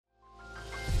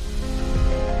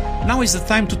Now is the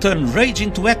time to turn rage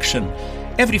into action.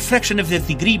 Every fraction of a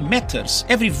degree matters.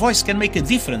 Every voice can make a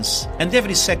difference, and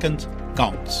every second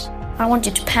counts. I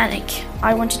wanted to panic.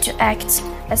 I wanted to act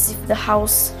as if the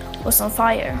house was on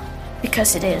fire,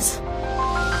 because it is.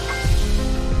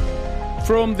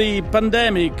 From the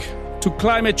pandemic to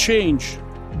climate change,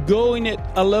 going it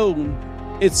alone,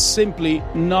 it's simply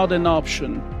not an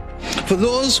option. For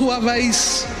those who have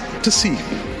eyes to see,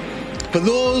 for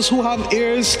those who have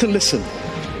ears to listen,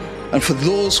 and for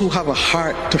those who have a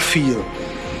heart to feel,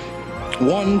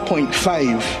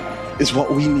 1.5 is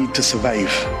what we need to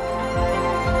survive.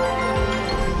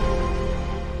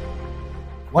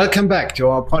 Welcome back to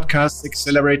our podcast,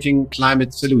 Accelerating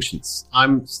Climate Solutions.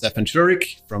 I'm Stefan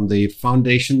Schurig from the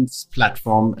Foundation's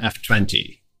platform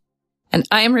F20. And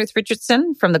I am Ruth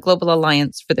Richardson from the Global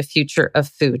Alliance for the Future of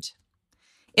Food.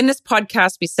 In this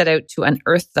podcast, we set out to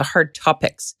unearth the hard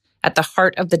topics at the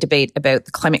heart of the debate about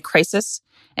the climate crisis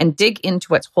and dig into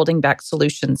what's holding back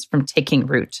solutions from taking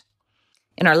root.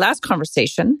 In our last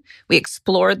conversation, we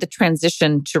explored the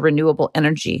transition to renewable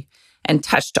energy and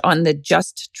touched on the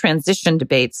just transition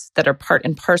debates that are part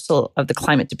and parcel of the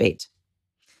climate debate.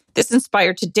 This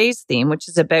inspired today's theme, which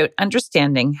is about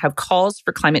understanding how calls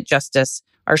for climate justice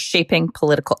are shaping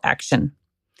political action.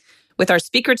 With our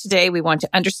speaker today, we want to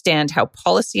understand how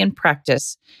policy and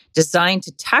practice designed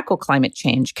to tackle climate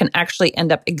change can actually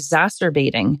end up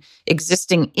exacerbating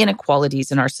existing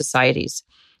inequalities in our societies,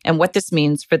 and what this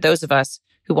means for those of us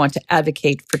who want to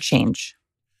advocate for change.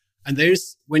 And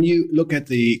when you look at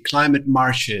the climate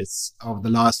marches of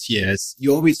the last years,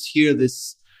 you always hear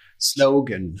this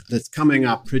slogan that's coming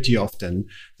up pretty often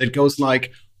that goes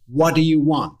like, what do you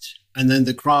want? And then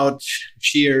the crowd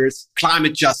cheers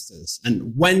climate justice.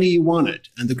 And when do you want it?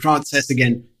 And the crowd says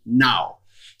again, now.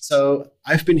 So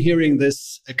I've been hearing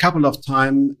this a couple of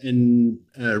times in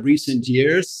recent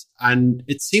years, and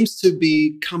it seems to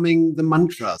be becoming the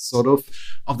mantra sort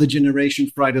of the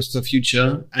Generation Fridays for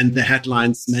Future and the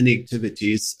headlines many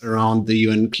activities around the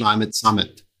UN Climate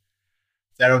Summit.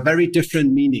 There are very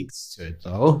different meanings to it,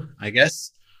 though, I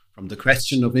guess, from the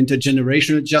question of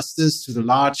intergenerational justice to the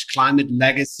large climate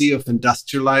legacy of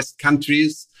industrialized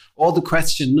countries, or the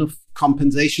question of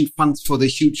compensation funds for the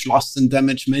huge loss and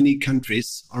damage many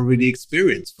countries already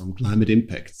experience from climate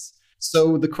impacts.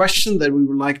 So the question that we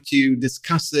would like to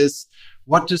discuss is,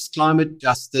 what does climate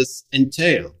justice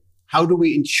entail? How do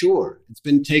we ensure it's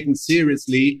been taken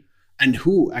seriously, and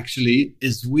who actually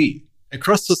is we?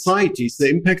 Across societies, the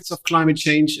impacts of climate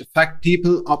change affect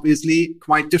people obviously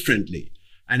quite differently,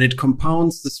 and it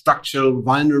compounds the structural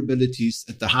vulnerabilities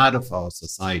at the heart of our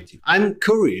society. I'm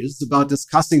curious about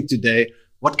discussing today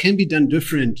what can be done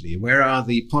differently. Where are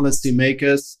the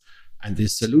policymakers and the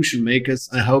solution makers,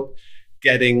 I hope,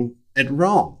 getting it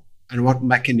wrong? And what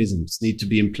mechanisms need to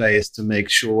be in place to make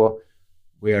sure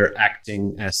we're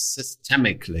acting as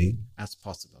systemically as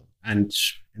possible and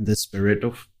in the spirit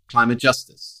of climate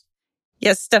justice?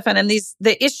 Yes, Stefan, and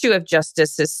the issue of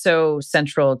justice is so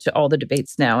central to all the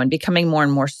debates now and becoming more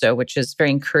and more so, which is very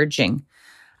encouraging.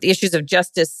 The issues of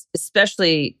justice,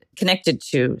 especially connected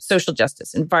to social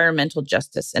justice, environmental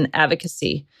justice, and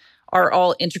advocacy, are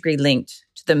all integrally linked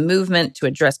to the movement to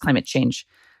address climate change.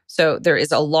 So there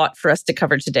is a lot for us to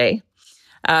cover today.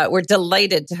 We're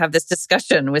delighted to have this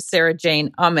discussion with Sara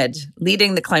Jane Ahmed,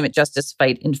 leading the climate justice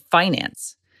fight in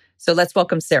finance. So let's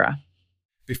welcome Sara.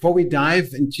 Before we dive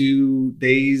into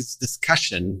today's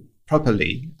discussion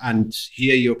properly and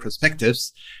hear your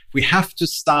perspectives, we have to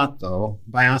start, though,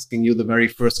 by asking you the very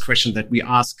first question that we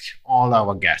ask all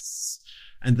our guests.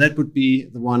 And that would be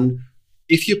the one,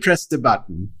 if you press the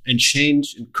button and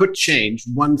could change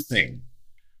one thing,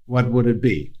 what would it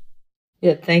be?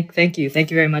 Yeah, thank you.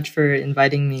 Thank you very much for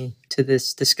inviting me to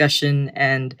this discussion.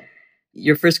 And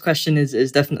your first question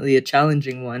is definitely a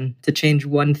challenging one, to change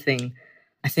one thing.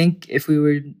 I think if we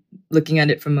were looking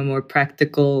at it from a more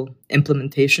practical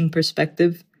implementation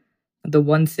perspective, the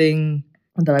one thing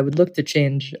that I would look to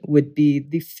change would be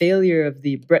the failure of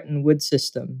the Bretton Woods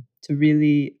system to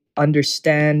really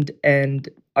understand and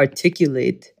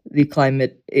articulate the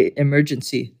climate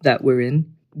emergency that we're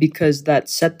in, because that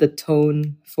set the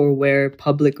tone for where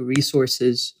public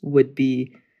resources would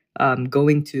be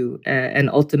going to, and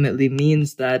ultimately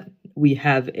means that we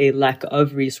have a lack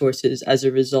of resources as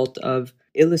a result of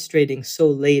illustrating so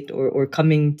late or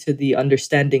coming to the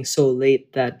understanding so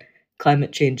late that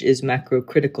climate change is macro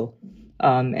critical.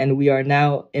 And we are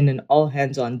now in an all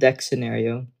hands on deck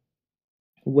scenario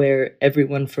where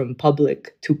everyone from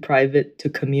public to private to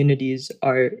communities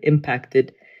are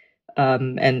impacted.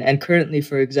 And currently,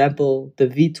 for example, the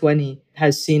V20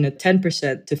 has seen a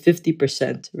 10% to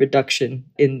 50% reduction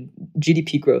in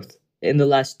GDP growth in the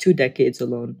last 2 decades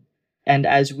alone. And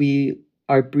as we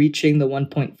are breaching the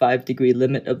 1.5 degree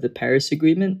limit of the Paris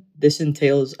Agreement, this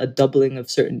entails a doubling of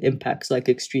certain impacts like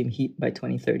extreme heat by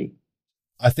 2030.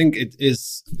 I think it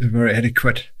is a very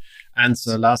adequate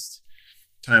answer. Last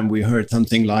time we heard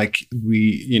something like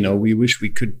we wish we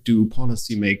could do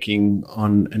policy making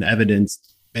on an evidence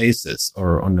basis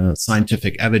or on a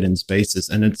scientific evidence basis.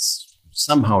 And it's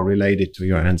somehow related to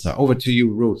your answer. Over to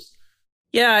you, Ruth.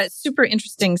 Yeah, it's super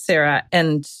interesting, Sarah.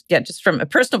 And yeah, just from a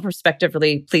personal perspective,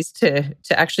 really pleased to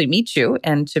actually meet you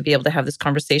and to be able to have this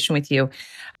conversation with you.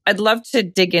 I'd love to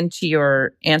dig into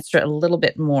your answer a little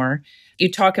bit more.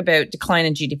 You talk about decline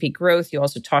in GDP growth. You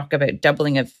also talk about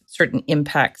doubling of certain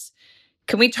impacts.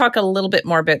 Can we talk a little bit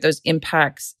more about those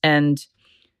impacts and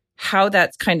how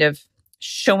that's kind of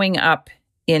showing up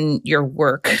in your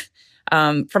work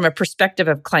from a perspective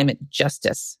of climate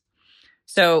justice?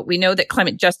 So we know that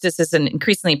climate justice is an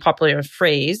increasingly popular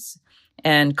phrase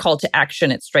and call to action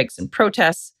at strikes and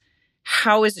protests.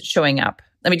 How is it showing up?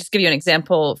 Let me just give you an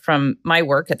example from my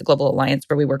work at the Global Alliance,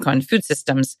 where we work on food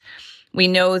systems. We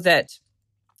know that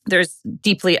there's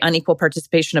deeply unequal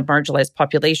participation of marginalized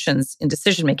populations in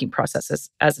decision-making processes,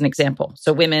 as an example.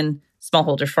 So women,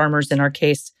 smallholder farmers in our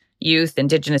case, youth,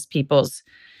 Indigenous peoples.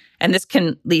 And this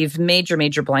can leave major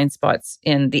blind spots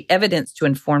in the evidence to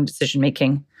inform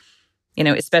decision-making,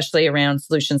 especially around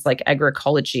solutions like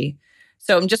agroecology.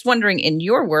 So I'm just wondering, in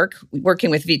your work,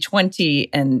 working with V20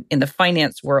 and in the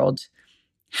finance world,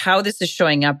 how this is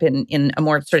showing up in a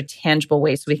more sort of tangible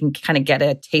way so we can kind of get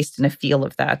a taste and a feel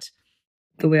of that.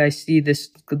 The way I see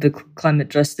the climate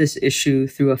justice issue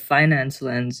through a finance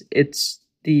lens, it's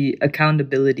the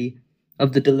accountability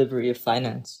of the delivery of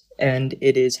finance. And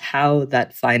it is how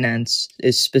that finance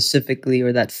is specifically,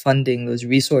 or that funding, those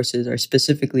resources are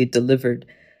specifically delivered,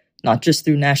 not just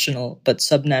through national, but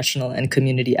subnational and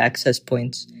community access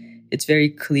points. It's very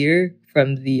clear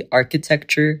from the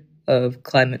architecture of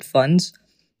climate funds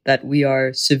that we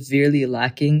are severely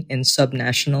lacking in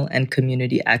subnational and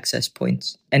community access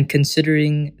points. And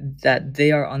considering that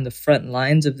they are on the front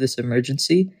lines of this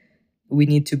emergency, we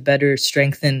need to better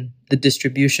strengthen the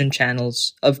distribution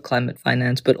channels of climate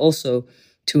finance, but also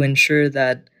to ensure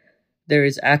that there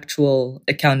is actual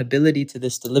accountability to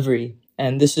this delivery.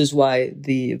 And this is why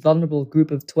the vulnerable group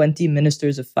of 20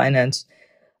 ministers of finance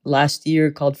last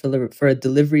year called for a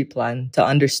delivery plan to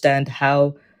understand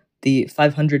how the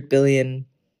 500 billion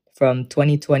from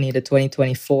 2020 to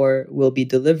 2024 will be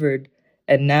delivered,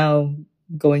 and now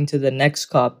going to the next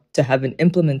COP to have an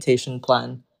implementation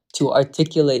plan to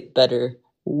articulate better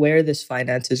where this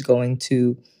finance is going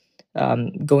to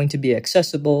be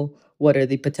accessible, what are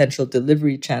the potential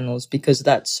delivery channels, because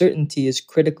that certainty is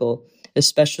critical,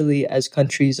 especially as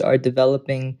countries are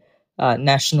developing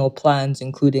national plans,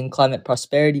 including climate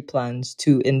prosperity plans,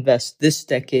 to invest this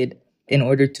decade in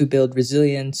order to build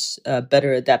resilience,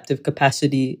 better adaptive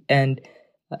capacity, and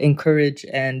encourage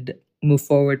and move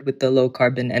forward with the low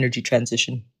carbon energy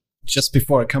transition. Just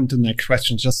before I come to the next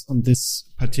question, just on this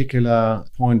particular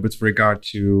point with regard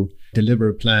to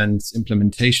delivery plans,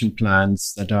 implementation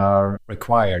plans that are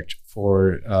required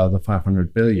for the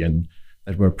 500 billion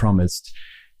that were promised,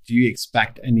 do you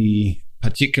expect any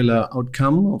particular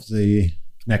outcome of the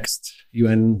next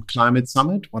UN climate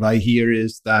summit? What I hear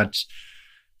is that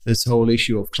this whole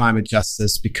issue of climate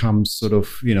justice becomes sort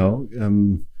of,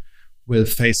 will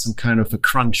face some kind of a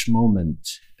crunch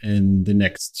moment in the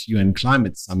next UN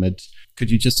climate summit. Could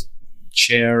you just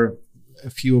share a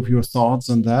few of your thoughts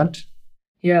on that?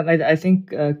 Yeah, I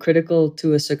think critical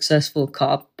to a successful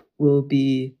COP will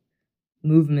be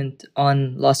movement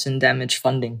on loss and damage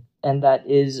funding. And that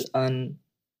is an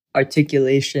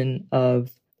articulation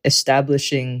of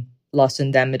establishing loss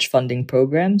and damage funding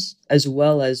programs, as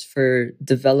well as for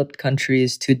developed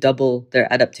countries to double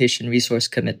their adaptation resource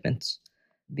commitments.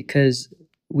 Because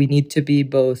we need to be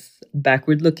both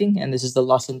backward-looking, and this is the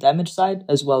loss and damage side,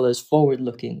 as well as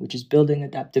forward-looking, which is building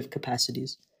adaptive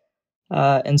capacities.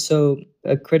 And so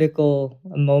a critical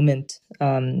moment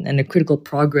and a critical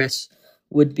progress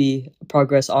would be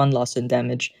progress on loss and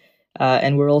damage.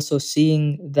 And we're also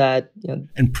seeing that...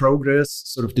 And progress,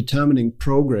 sort of determining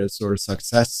progress or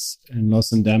success in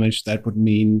loss and damage, that would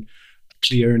mean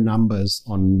clear numbers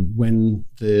on when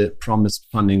the promised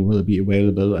funding will be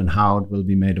available and how it will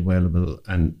be made available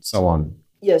and so on.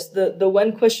 Yes, the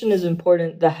when question is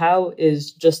important. The how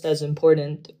is just as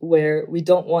important, where we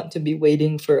don't want to be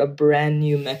waiting for a brand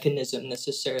new mechanism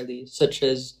necessarily, such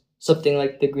as something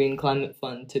like the Green Climate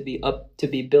Fund to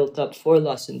be built up for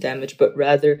loss and damage, but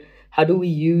rather how do we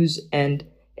use and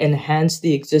enhance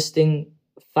the existing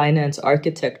finance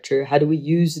architecture? How do we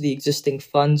use the existing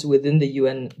funds within the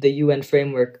UN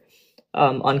framework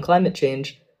on climate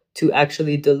change to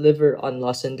actually deliver on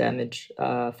loss and damage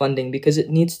funding, because it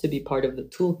needs to be part of the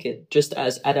toolkit, just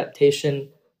as adaptation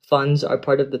funds are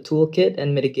part of the toolkit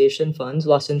and mitigation funds,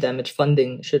 loss and damage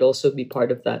funding should also be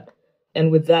part of that.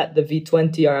 And with that, the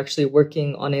V20 are actually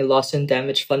working on a loss and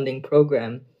damage funding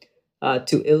program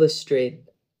to illustrate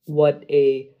what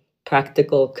a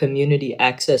practical community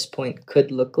access point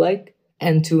could look like,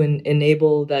 and to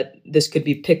enable that this could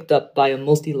be picked up by a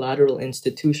multilateral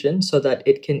institution so that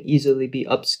it can easily be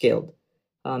upscaled.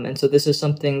 And so this is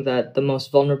something that the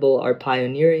most vulnerable are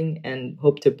pioneering and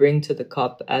hope to bring to the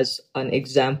COP as an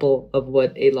example of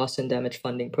what a loss and damage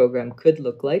funding program could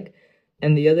look like.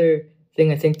 And the other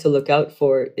thing I think to look out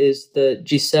for is the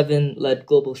G7-led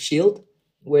Global Shield,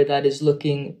 where that is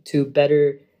looking to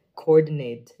better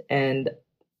coordinate and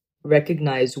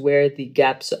recognize where the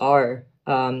gaps are.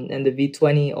 And the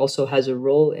V20 also has a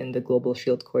role in the Global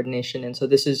Shield coordination. And so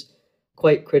this is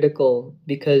quite critical,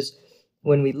 because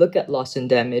when we look at loss and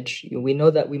damage, we know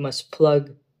that we must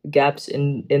plug gaps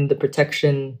in the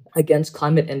protection against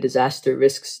climate and disaster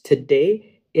risks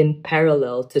today in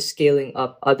parallel to scaling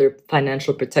up other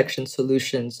financial protection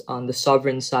solutions on the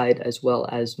sovereign side as well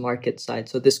as market side.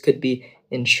 So this could be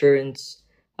insurance,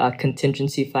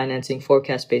 contingency financing,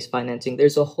 forecast-based financing.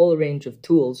 There's a whole range of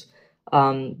tools.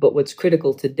 But what's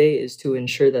critical today is to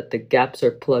ensure that the gaps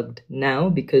are plugged now,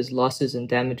 because losses and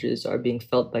damages are being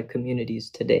felt by communities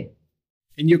today.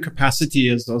 In your capacity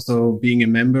as also being a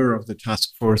member of the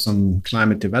Task Force on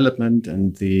Climate Development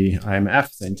and the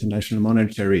IMF, the International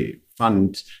Monetary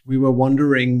Fund, we were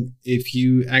wondering if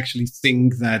you actually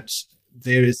think that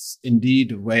there is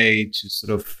indeed a way to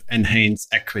sort of enhance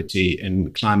equity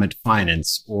in climate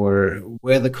finance, or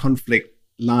where the conflict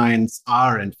lines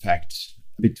are, in fact,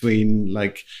 between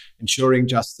like ensuring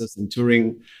justice,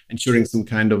 ensuring some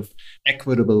kind of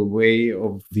equitable way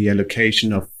of the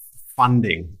allocation of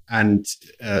funding and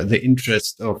the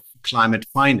interest of climate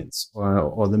finance,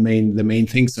 or the main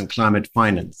things on climate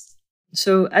finance?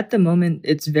 So at the moment,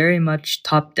 it's very much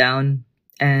top-down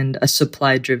and a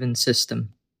supply-driven system,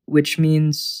 which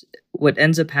means what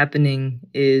ends up happening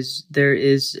is there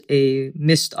is a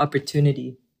missed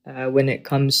opportunity when it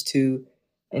comes to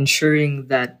ensuring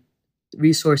that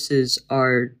resources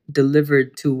are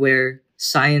delivered to where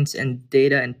science and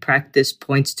data and practice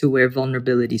points to where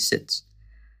vulnerability sits.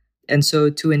 And so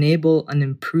to enable an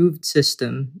improved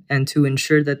system and to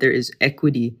ensure that there is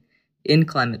equity in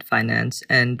climate finance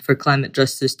and for climate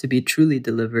justice to be truly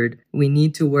delivered, we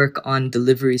need to work on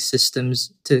delivery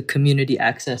systems to community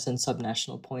access and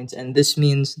subnational points. And this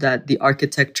means that the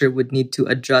architecture would need to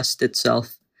adjust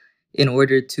itself in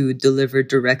order to deliver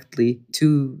directly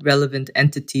to relevant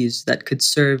entities that could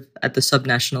serve at the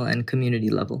subnational and community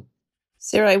level.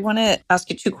 Sara, I want to ask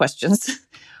you two questions.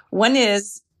 One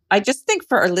is, I just think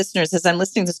for our listeners, as I'm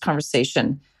listening to this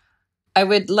conversation, I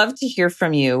would love to hear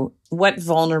from you what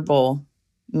vulnerable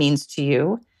means to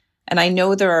you. And I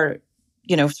know there are,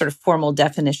 sort of formal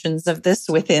definitions of this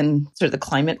within sort of the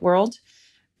climate world.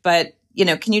 But,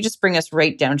 can you just bring us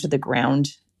right down to the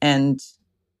ground and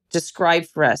describe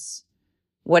for us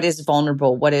what is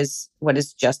vulnerable, what is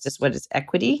justice, what is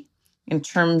equity in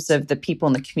terms of the people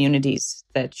in the communities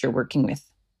that you're working with?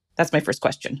 That's my first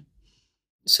question.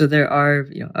 So there are,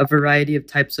 a variety of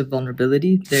types of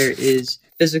vulnerability. There is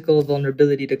physical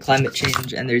vulnerability to climate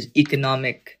change, and there's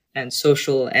economic and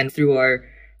social, and through our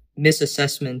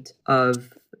misassessment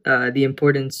of the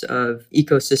importance of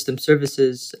ecosystem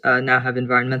services, now have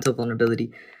environmental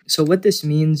vulnerability. So what this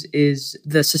means is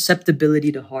the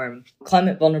susceptibility to harm.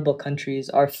 Climate vulnerable countries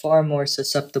are far more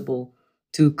susceptible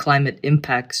to climate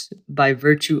impacts by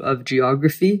virtue of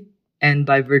geography and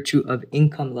by virtue of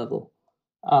income level.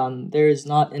 There is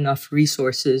not enough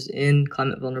resources in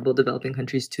climate vulnerable developing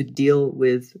countries to deal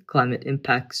with climate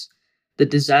impacts. The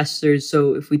disasters,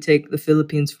 so if we take the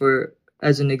Philippines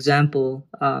as an example,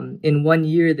 in 1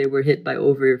 year they were hit by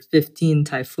over 15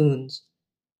 typhoons.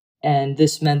 And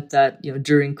this meant that,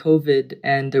 during COVID,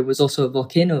 and there was also a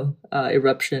volcano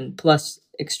eruption plus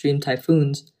extreme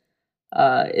typhoons,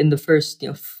 in the first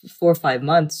 4 or 5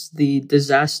 months,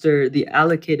 the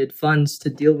allocated funds to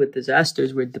deal with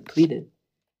disasters were depleted.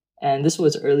 And this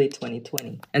was early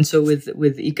 2020. And so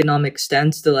with economic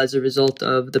standstill as a result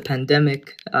of the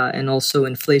pandemic and also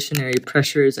inflationary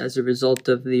pressures as a result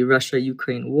of the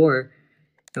Russia-Ukraine war,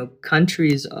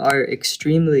 countries are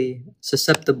extremely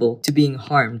susceptible to being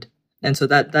harmed. And so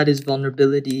that is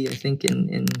vulnerability, I think,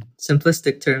 in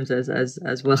simplistic terms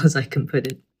as well as I can put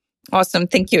it. Awesome.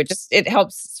 Thank you. It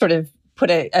helps sort of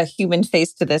put a human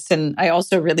face to this. And I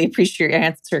also really appreciate your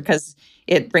answer, because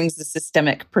it brings the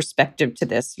systemic perspective to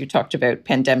this. You talked about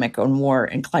pandemic and war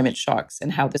and climate shocks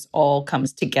and how this all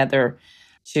comes together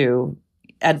to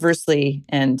adversely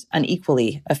and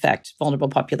unequally affect vulnerable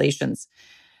populations.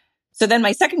 So then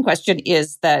my second question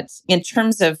is that in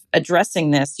terms of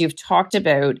addressing this, you've talked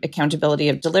about accountability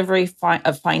of delivery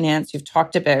of finance. You've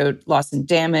talked about loss and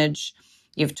damage.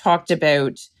 You've talked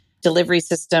about delivery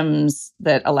systems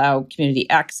that allow community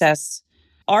access.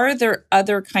 Are there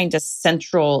other kind of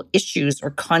central issues or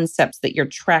concepts that you're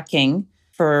tracking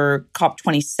for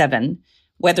COP27,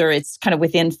 whether it's kind of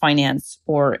within finance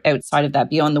or outside of that,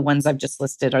 beyond the ones I've just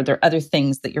listed? Are there other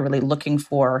things that you're really looking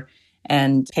for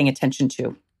and paying attention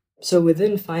to? So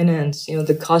within finance,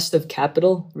 the cost of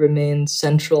capital remains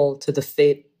central to the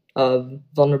fate of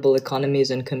vulnerable economies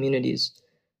and communities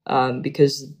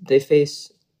because they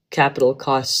face capital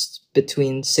costs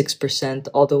between 6%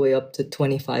 all the way up to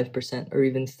 25% or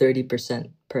even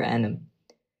 30% per annum.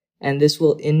 And this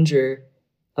will injure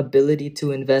ability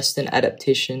to invest in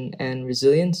adaptation and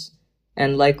resilience.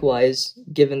 And likewise,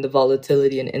 given the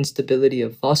volatility and instability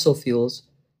of fossil fuels,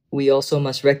 we also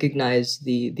must recognize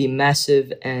the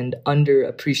massive and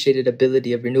underappreciated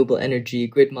ability of renewable energy,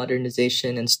 grid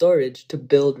modernization, and storage to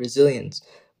build resilience.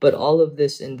 But all of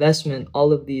this investment,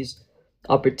 all of these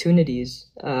opportunities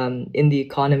in the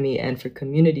economy and for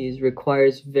communities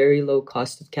requires very low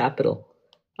cost of capital,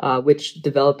 which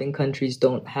developing countries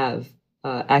don't have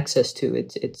access to.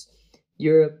 It's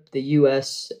Europe, the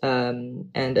US,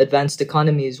 and advanced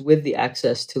economies with the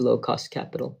access to low cost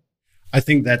capital. I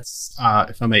think that's,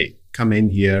 if I may come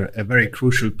in here, a very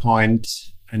crucial point.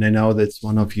 And I know that's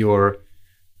one of your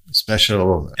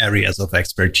special areas of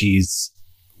expertise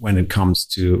when it comes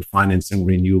to financing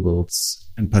renewables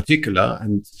in particular.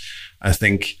 And I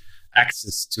think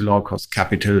access to low-cost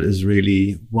capital is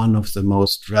really one of the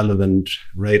most relevant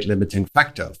rate-limiting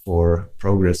factor for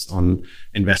progress on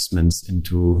investments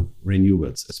into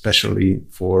renewables, especially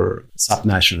for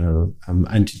subnational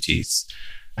entities.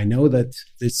 I know that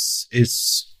this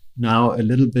is now a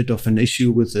little bit of an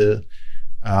issue with the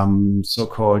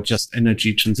so-called just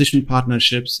energy transition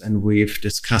partnerships, and we've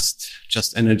discussed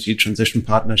just energy transition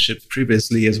partnerships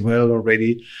previously as well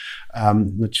already.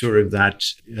 Not sure if that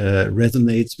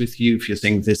resonates with you, if you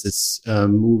think this is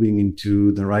moving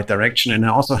into the right direction. And I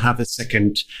also have a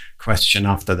second question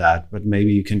after that, but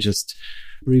maybe you can just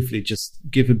briefly just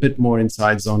give a bit more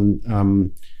insights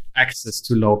on access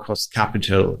to low-cost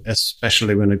capital,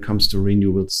 especially when it comes to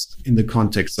renewables in the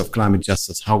context of climate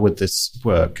justice. How would this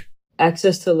work?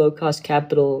 Access to low-cost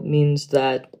capital means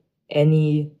that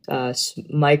any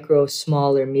micro,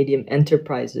 small, or medium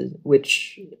enterprises,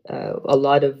 which a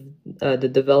lot of the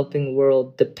developing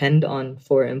world depend on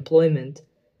for employment,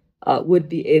 would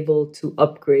be able to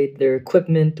upgrade their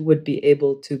equipment, would be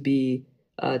able to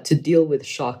deal with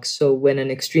shocks. So when an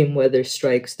extreme weather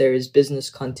strikes, there is business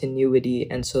continuity,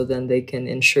 and so then they can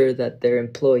ensure that their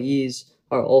employees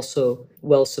are also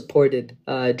well supported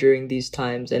during these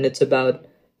times. And it's about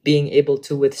being able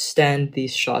to withstand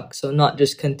these shocks. So not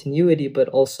just continuity, but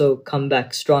also come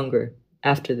back stronger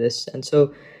after this. And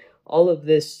so all of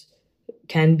this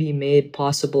can be made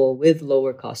possible with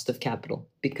lower cost of capital,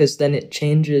 because then it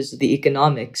changes the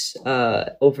economics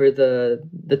over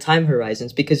the time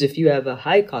horizons. Because if you have a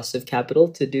high cost of capital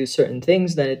to do certain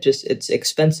things, then it's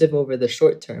expensive over the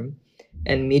short term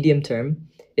and medium term.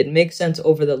 It makes sense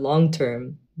over the long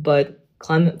term, but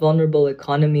climate vulnerable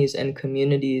economies and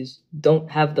communities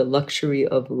don't have the luxury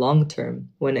of long term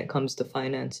when it comes to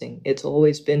financing. It's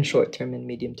always been short term and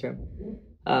medium term,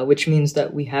 which means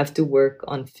that we have to work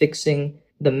on fixing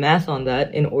the math on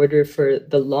that in order for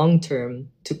the long term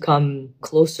to come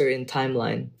closer in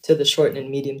timeline to the short and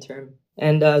medium term.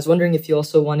 And I was wondering if you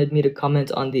also wanted me to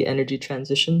comment on the energy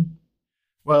transition.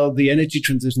 Well, the energy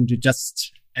transition to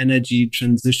just energy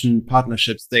transition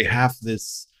partnerships, they have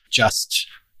this just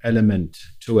element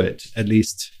to it, at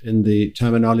least in the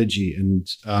terminology. And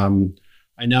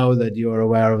I know that you're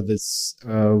aware of this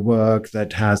work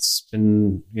that has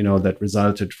been, that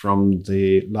resulted from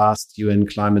the last UN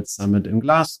climate summit in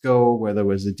Glasgow, where there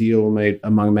was a deal made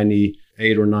among many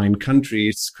 8 or 9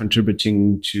 countries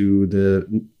contributing to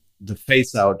the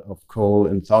phase out of coal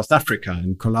in South Africa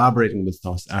and collaborating with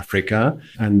South Africa.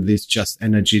 And these just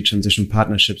energy transition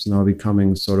partnerships now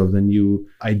becoming sort of the new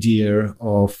idea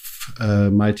of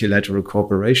multilateral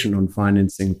cooperation on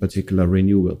financing particular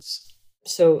renewables.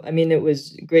 So, it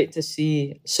was great to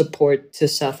see support to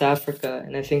South Africa.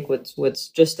 And I think what's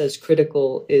just as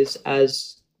critical is,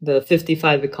 as the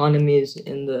 55 economies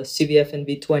in the CVF and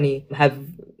V20 have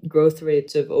growth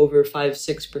rates of over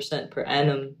 5-6% per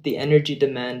annum, the energy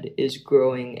demand is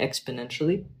growing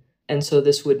exponentially. And so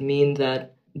this would mean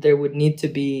that there would need to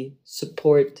be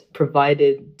support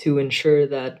provided to ensure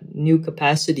that new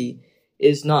capacity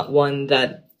is not one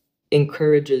that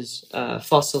encourages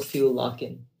fossil fuel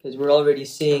lock-in, because we're already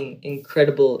seeing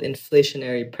incredible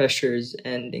inflationary pressures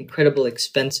and incredible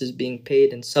expenses being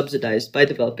paid and subsidized by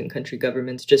developing country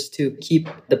governments just to keep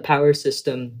the power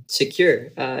system secure.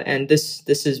 And this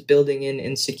is building in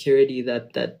insecurity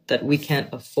that we can't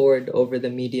afford over the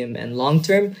medium and long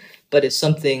term, but is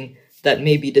something that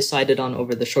may be decided on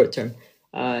over the short term.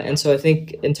 And so I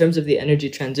think in terms of the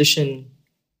energy transition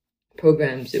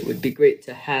programs, it would be great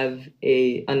to have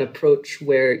an approach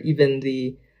where even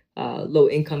the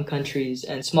low-income countries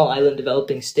and small island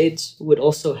developing states would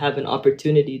also have an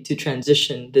opportunity to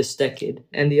transition this decade.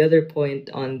 And the other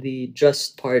point on the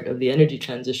just part of the energy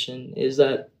transition is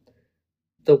that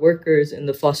the workers in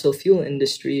the fossil fuel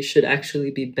industry should actually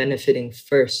be benefiting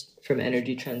first from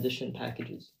energy transition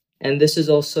packages. And this is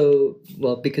also,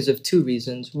 well, because of two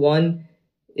reasons. One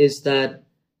is that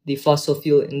the fossil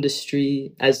fuel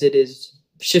industry, as it is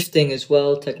shifting as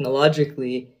well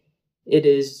technologically, it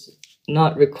is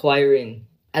not requiring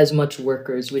as much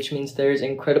workers, which means there's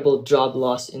incredible job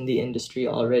loss in the industry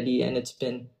already, and it's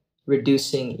been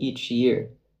reducing each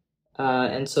year.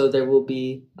 And so there will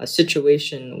be a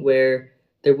situation where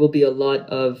there will be a lot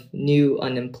of new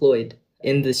unemployed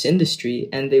in this industry,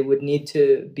 and they would need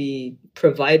to be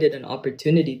provided an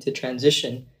opportunity to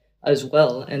transition as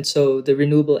well. And so the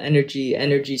renewable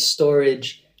energy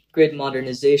storage, grid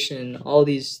modernization, all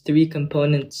these three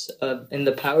components in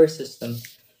the power system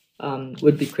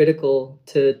would be critical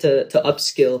to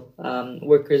upskill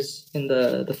workers in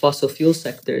the fossil fuel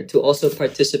sector to also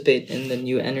participate in the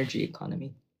new energy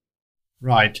economy.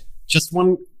 Right. Just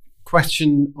one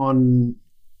question on,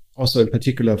 also in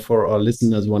particular for our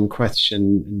listeners, one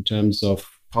question in terms of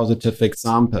positive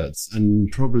examples, and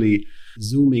probably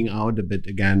zooming out a bit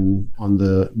again on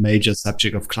the major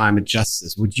subject of climate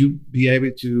justice. Would you be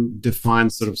able to define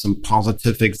sort of some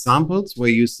positive examples where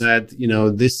you said,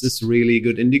 this is really a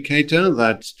good indicator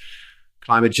that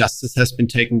climate justice has been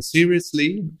taken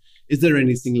seriously? Is there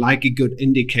anything like a good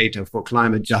indicator for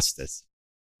climate justice?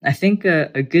 I think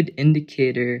a good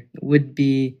indicator would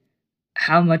be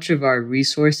how much of our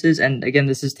resources, and again,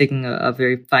 this is taking a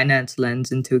very finance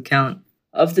lens into account,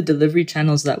 of the delivery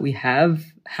channels that we have,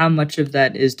 how much of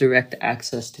that is direct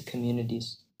access to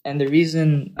communities. And the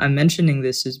reason I'm mentioning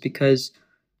this is because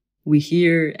we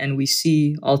hear and we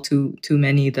see all too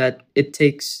many that it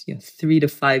takes 3 to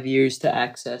 5 years to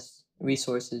access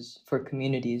resources for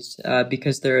communities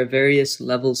because there are various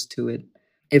levels to it.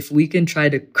 If we can try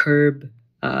to curb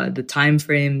the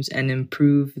timeframes and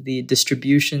improve the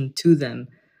distribution to them,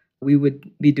 we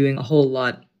would be doing a whole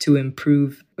lot to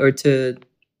improve or to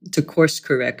course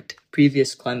correct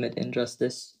previous climate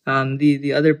injustice.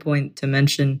 The other point to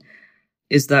mention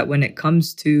is that when it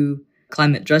comes to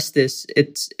climate justice,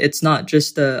 it's not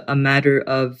just a matter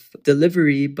of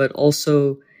delivery, but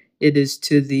also it is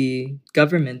to the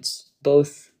governments,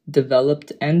 both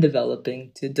developed and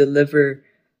developing, to deliver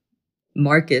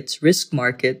markets, risk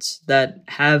markets that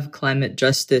have climate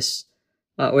justice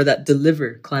or that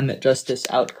deliver climate justice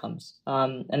outcomes.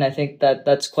 And I think that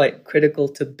that's quite critical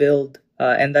to build.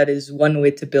 And that is one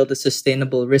way to build a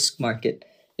sustainable risk market,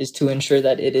 is to ensure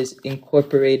that it is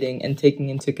incorporating and taking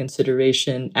into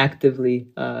consideration actively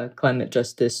climate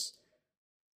justice.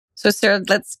 So, Sarah,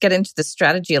 let's get into the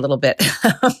strategy a little bit.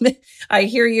 I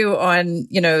hear you on,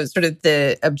 sort of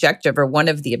the objective, or one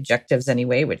of the objectives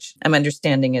anyway, which I'm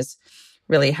understanding is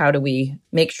really how do we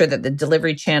make sure that the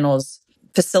delivery channels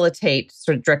facilitate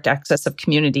sort of direct access of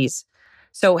communities.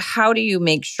 So how do you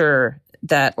make sure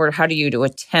that, or how do you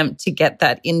attempt to get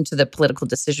that into the political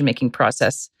decision-making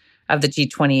process of the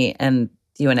G20 and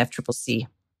the UNFCCC?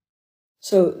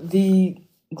 So the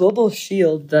Global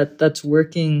Shield that's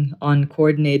working on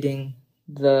coordinating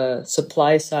the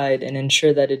supply side and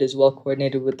ensure that it is well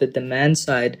coordinated with the demand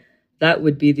side, that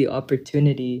would be the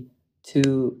opportunity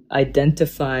to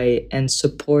identify and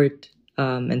support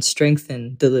and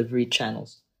strengthen delivery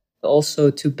channels.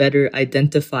 Also to better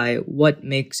identify what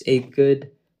makes a good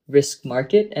risk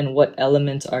market and what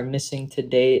elements are missing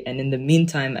today. And in the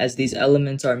meantime, as these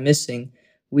elements are missing,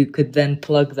 we could then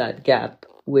plug that gap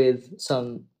with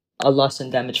a loss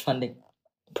and damage funding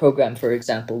program, for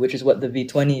example, which is what the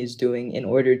V20 is doing in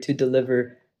order to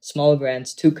deliver small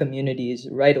grants to communities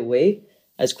right away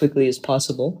as quickly as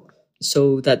possible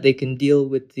so that they can deal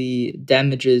with the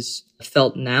damages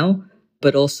felt now,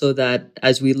 but also that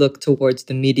as we look towards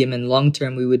the medium and long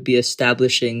term, we would be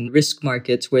establishing risk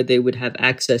markets where they would have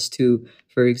access to,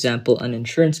 for example, an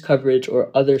insurance coverage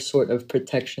or other sort of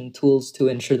protection tools to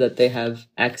ensure that they have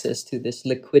access to this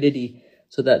liquidity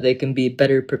so that they can be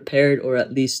better prepared or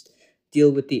at least deal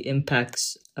with the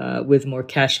impacts with more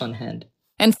cash on hand.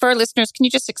 And for our listeners, can you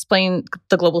just explain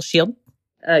the Global Shield?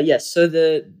 Yes. So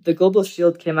the Global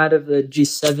Shield came out of the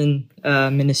G7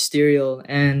 ministerial,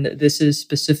 and this is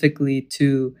specifically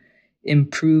to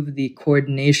improve the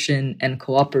coordination and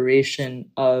cooperation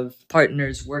of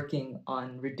partners working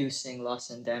on reducing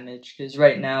loss and damage. Because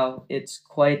right now it's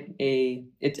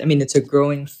it's a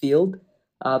growing field,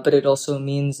 but it also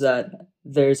means that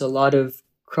there's a lot of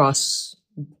cross-cutting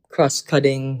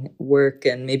work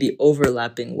and maybe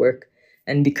overlapping work.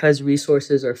 And because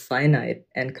resources are finite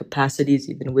and capacities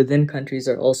even within countries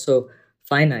are also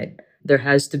finite, there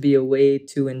has to be a way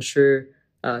to ensure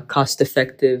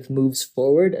cost-effective moves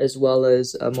forward, as well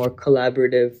as a more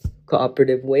collaborative,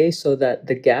 cooperative way, so that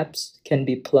the gaps can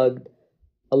be plugged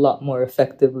a lot more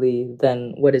effectively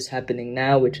than what is happening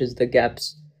now, which is the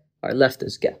gaps are left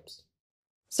as gaps.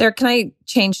 Sarah, can I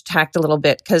change tact a little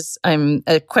bit? Because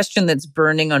a question that's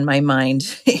burning on my mind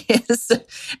is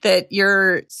that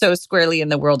you're so squarely in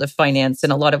the world of finance.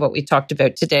 And a lot of what we talked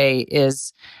about today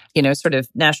is, sort of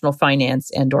national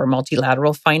finance and or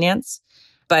multilateral finance.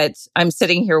 But I'm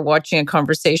sitting here watching a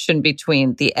conversation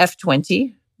between the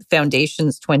F20,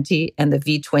 Foundations 20, and the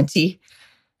V20.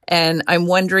 And I'm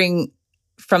wondering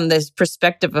from this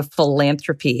perspective of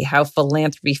philanthropy, how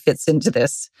philanthropy fits into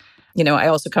this. I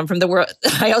also come from the world.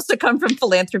 I also come from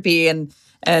philanthropy, and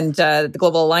the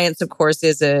Global Alliance, of course,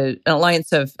 is an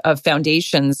alliance of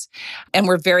foundations, and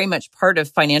we're very much part of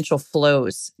financial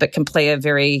flows that can play a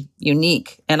very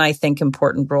unique and I think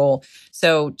important role.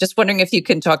 So, just wondering if you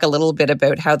can talk a little bit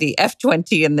about how the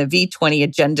F20 and the V20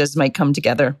 agendas might come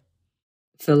together.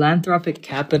 Philanthropic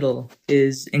capital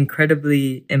is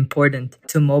incredibly important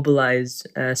to mobilize,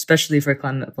 especially for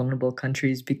climate vulnerable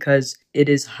countries, because it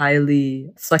is highly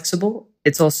flexible.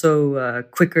 It's also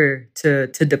quicker to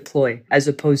deploy as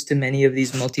opposed to many of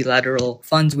these multilateral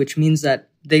funds, which means that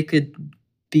they could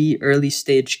be early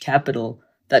stage capital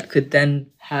that could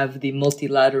then have the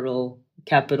multilateral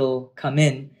capital come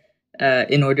in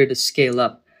order to scale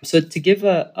up. So to give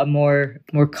a more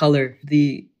color,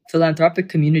 the philanthropic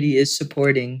community is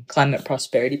supporting climate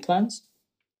prosperity plans,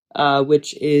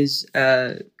 which is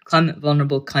climate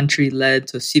vulnerable country-led,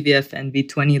 so CVF and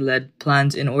V20-led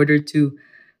plans in order to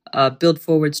build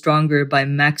forward stronger by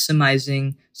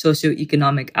maximizing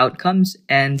socioeconomic outcomes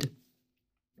and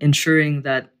ensuring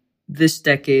that this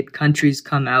decade countries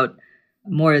come out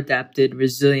more adapted,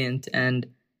 resilient, and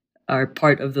are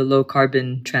part of the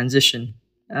low-carbon transition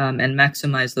and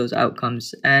maximize those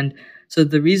outcomes. And so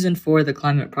the reason for the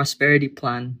climate prosperity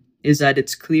plan is that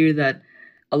it's clear that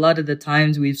a lot of the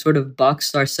times we've sort of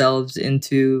boxed ourselves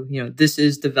into, this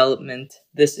is development,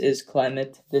 this is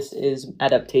climate, this is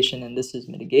adaptation, and this is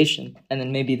mitigation. And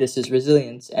then maybe this is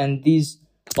resilience. And these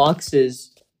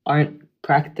boxes aren't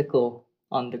practical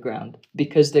on the ground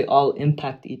because they all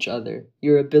impact each other.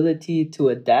 Your ability to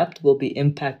adapt will be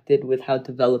impacted with how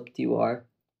developed you are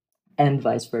and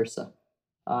vice versa.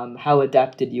 How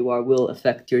adapted you are will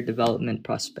affect your development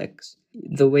prospects.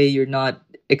 The way you're not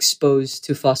exposed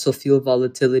to fossil fuel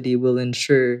volatility will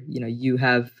ensure, you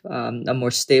have a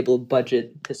more stable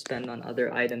budget to spend on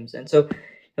other items. And so,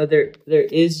 there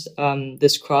is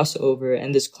this crossover,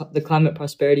 and the climate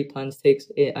prosperity plans takes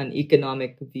an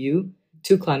economic view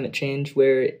to climate change,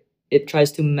 where it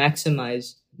tries to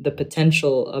maximize the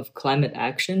potential of climate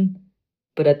action,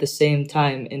 but at the same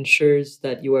time ensures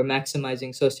that you are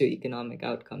maximizing socioeconomic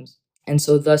outcomes. And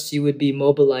so thus you would be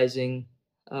mobilizing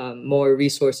more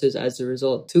resources as a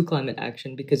result to climate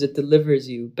action because it delivers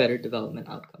you better development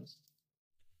outcomes.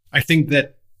 I think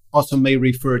that also may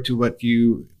refer to what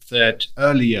you said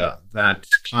earlier, that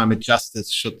climate justice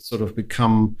should sort of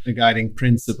become the guiding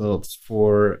principles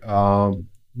for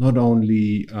not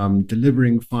only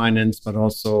delivering finance, but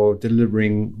also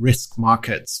delivering risk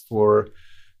markets for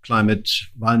climate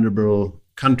vulnerable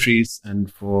countries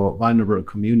and for vulnerable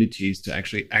communities to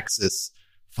actually access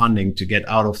funding to get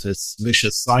out of this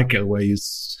vicious cycle where you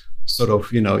sort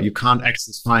of, you can't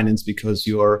access finance because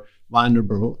you're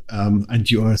vulnerable and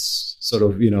you are sort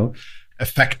of,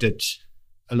 affected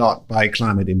a lot by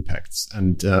climate impacts.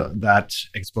 And that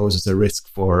exposes a risk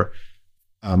for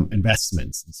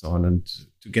investments and so on. And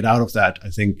to get out of that, I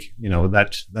think,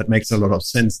 that makes a lot of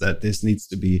sense that this needs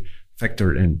to be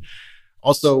factored in.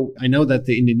 Also, I know that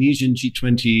the Indonesian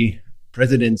G20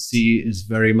 presidency is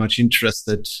very much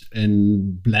interested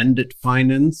in blended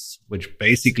finance, which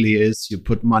basically is you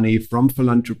put money from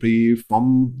philanthropy,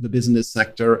 from the business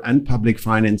sector and public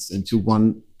finance into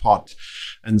one pot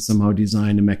and somehow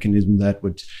design a mechanism that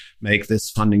would make this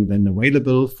funding then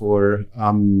available for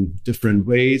different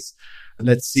ways.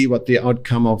 Let's see what the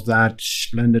outcome of that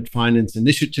blended finance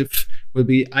initiative will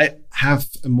be. I have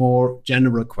a more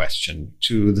general question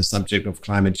to the subject of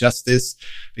climate justice,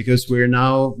 because we're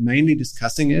now mainly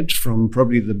discussing it from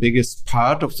probably the biggest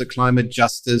part of the climate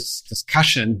justice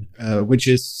discussion, which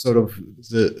is sort of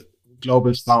the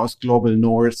global south, global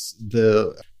north,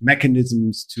 the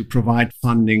mechanisms to provide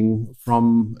funding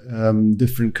from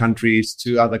different countries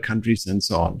to other countries and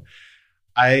so on.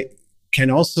 I can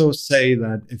also say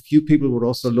that a few people would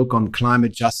also look on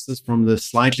climate justice from the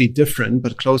slightly different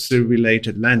but closely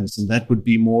related lens, and that would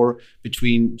be more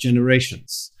between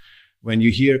generations. When you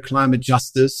hear climate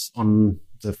justice on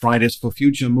the Fridays for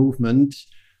Future movement,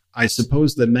 I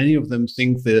suppose that many of them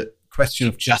think the question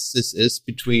of justice is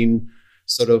between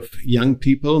sort of young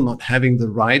people not having the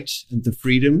right and the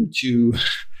freedom to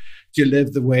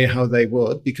live the way how they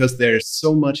would, because they're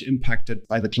so much impacted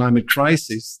by the climate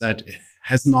crisis that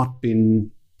has not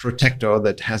been protected or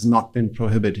that has not been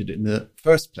prohibited in the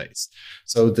first place.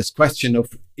 So this question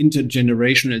of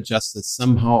intergenerational justice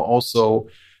somehow also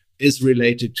is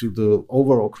related to the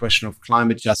overall question of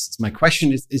climate justice. My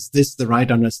question is this the right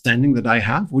understanding that I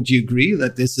have? Would you agree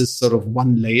that this is sort of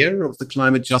one layer of the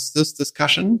climate justice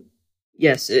discussion?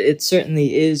 Yes, it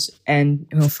certainly is. And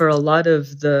for a lot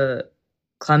of the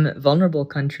climate vulnerable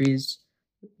countries,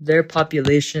 their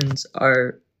populations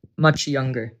are much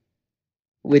younger,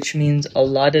 which means a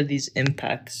lot of these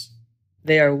impacts,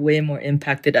 they are way more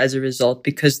impacted as a result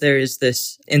because there is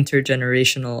this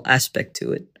intergenerational aspect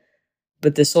to it.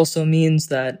 But this also means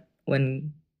that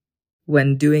when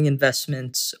doing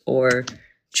investments or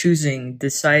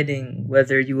deciding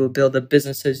whether you will build a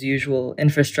business as usual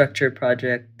infrastructure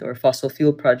project or fossil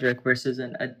fuel project versus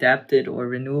an adapted or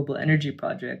renewable energy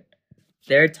project,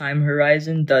 their time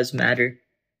horizon does matter,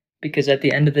 because at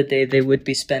the end of the day, they would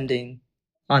be spending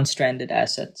on stranded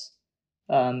assets,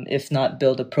 if not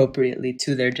billed appropriately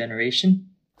to their generation.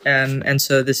 And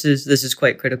so this is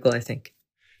quite critical, I think.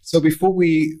 So before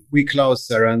we close,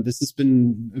 Sarah, and this has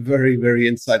been a very, very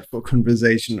insightful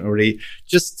conversation already,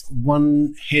 just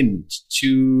one hint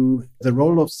to the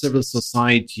role of civil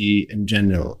society in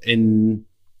general in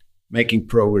making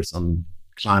progress on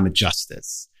climate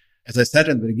justice. As I said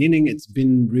at the beginning, it's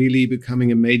been really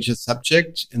becoming a major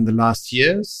subject in the last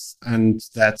years, and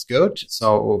that's good.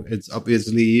 So it's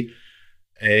obviously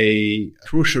a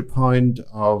crucial point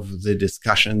of the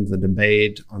discussion, the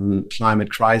debate on climate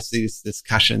crisis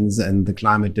discussions and the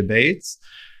climate debates.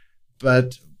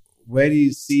 But where do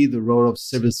you see the role of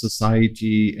civil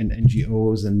society and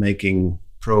NGOs in making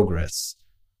progress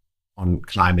on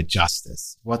climate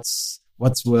justice? What's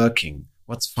working?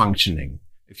 What's functioning?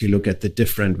 If you look at the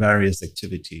different various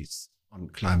activities on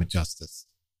climate justice.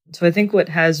 So I think what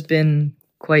has been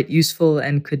quite useful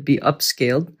and could be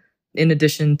upscaled, in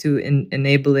addition to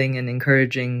enabling and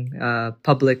encouraging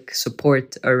public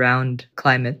support around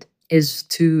climate, is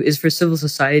for civil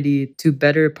society to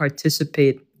better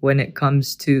participate when it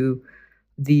comes to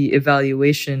the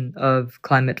evaluation of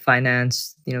climate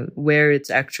finance, where it's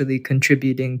actually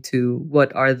contributing to,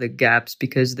 what are the gaps,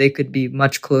 because they could be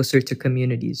much closer to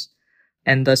communities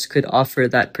and thus could offer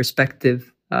that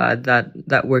perspective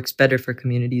that works better for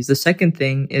communities. The second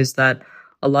thing is that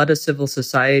a lot of civil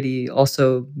society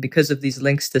also, because of these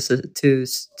links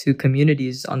to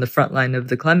communities on the front line of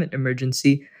the climate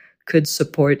emergency, could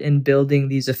support in building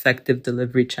these effective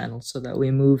delivery channels so that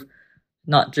we move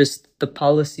not just the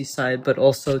policy side, but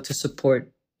also to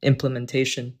support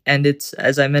implementation. And it's,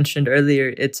 as I mentioned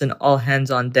earlier, it's an all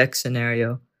hands on deck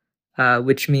scenario,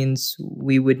 which means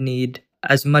we would need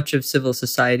as much of civil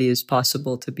society as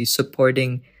possible to be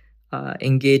supporting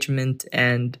engagement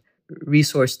and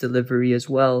resource delivery as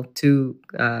well to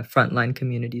frontline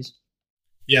communities.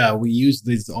 Yeah, we use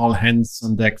this all hands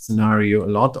on deck scenario a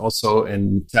lot also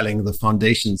in telling the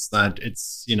foundations that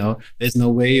it's, there's no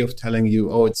way of telling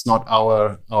you, oh, it's not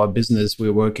our business.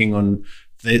 We're working on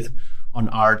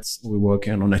arts, we're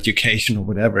working on education or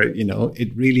whatever,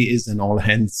 it really is an all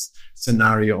hands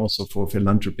scenario also for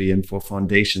philanthropy and for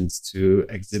foundations to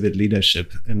exhibit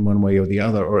leadership in one way or the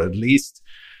other, or at least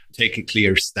take a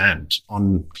clear stand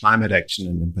on climate action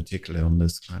and in particular on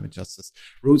this climate justice.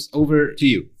 Ruth, over to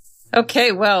you.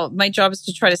 Okay, well, my job is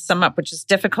to try to sum up, which is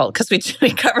difficult because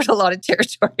we covered a lot of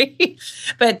territory.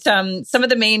 But some of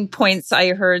the main points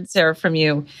I heard, Sarah, from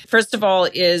you, first of all,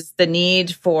 is the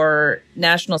need for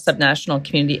national, subnational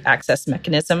community access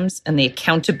mechanisms and the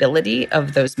accountability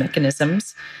of those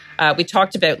mechanisms. We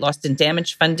talked about lost and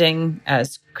damaged funding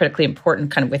as critically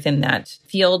important kind of within that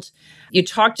field. You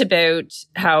talked about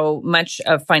how much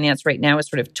of finance right now is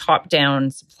sort of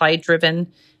top-down,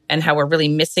 supply-driven, and how we're really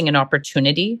missing an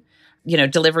opportunity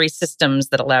delivery systems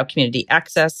that allow community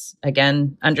access.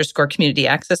 Again, underscore community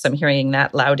access. I'm hearing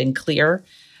that loud and clear.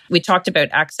 We talked about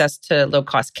access to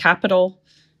low-cost capital,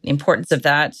 the importance of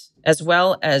that, as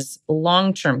well as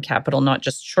long-term capital, not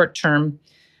just short-term.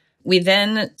 We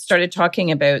then started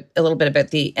talking a little bit about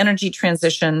the energy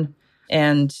transition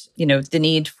and, the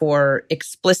need for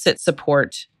explicit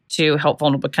support to help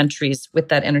vulnerable countries with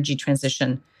that energy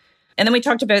transition. And then we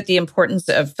talked about the importance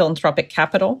of philanthropic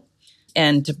capital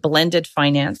and blended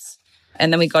finance.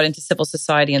 And then we got into civil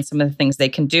society and some of the things they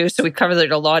can do. So we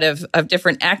covered a lot of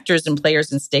different actors and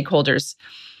players and stakeholders.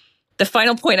 The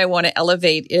final point I want to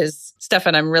elevate is,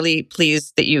 Stefan, I'm really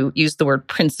pleased that you used the word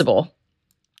principle,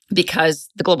 because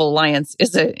the Global Alliance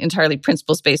is an entirely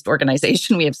principles-based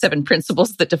organization. We have 7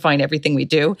 principles that define everything we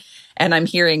do. And I'm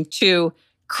hearing 2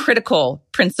 critical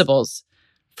principles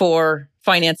for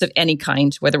finance of any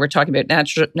kind, whether we're talking about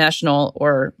national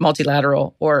or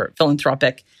multilateral or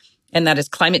philanthropic. And that is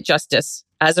climate justice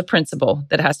as a principle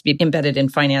that has to be embedded in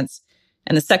finance.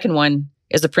 And the second one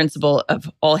is a principle of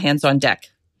all hands on deck.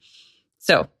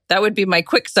 So that would be my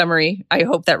quick summary. I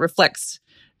hope that reflects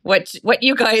what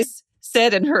you guys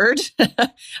said and heard.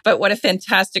 But what a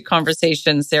fantastic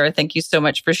conversation, Sara. Thank you so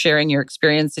much for sharing your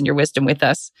experience and your wisdom with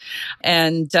us.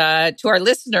 And to our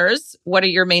listeners, what are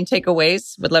your main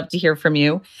takeaways? Would love to hear from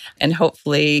you. And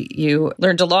hopefully you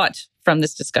learned a lot from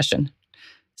this discussion.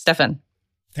 Stefan.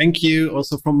 Thank you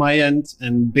also from my end,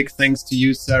 and big thanks to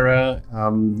you, Sara,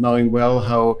 knowing well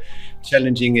how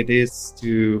challenging it is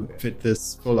to fit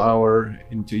this full hour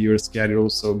into your schedule.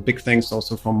 So big thanks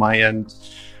also from my end.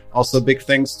 Also, big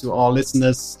thanks to all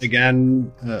listeners.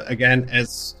 Again,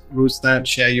 as Ruth said,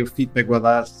 share your feedback with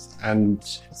us and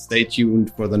stay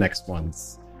tuned for the next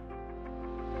ones.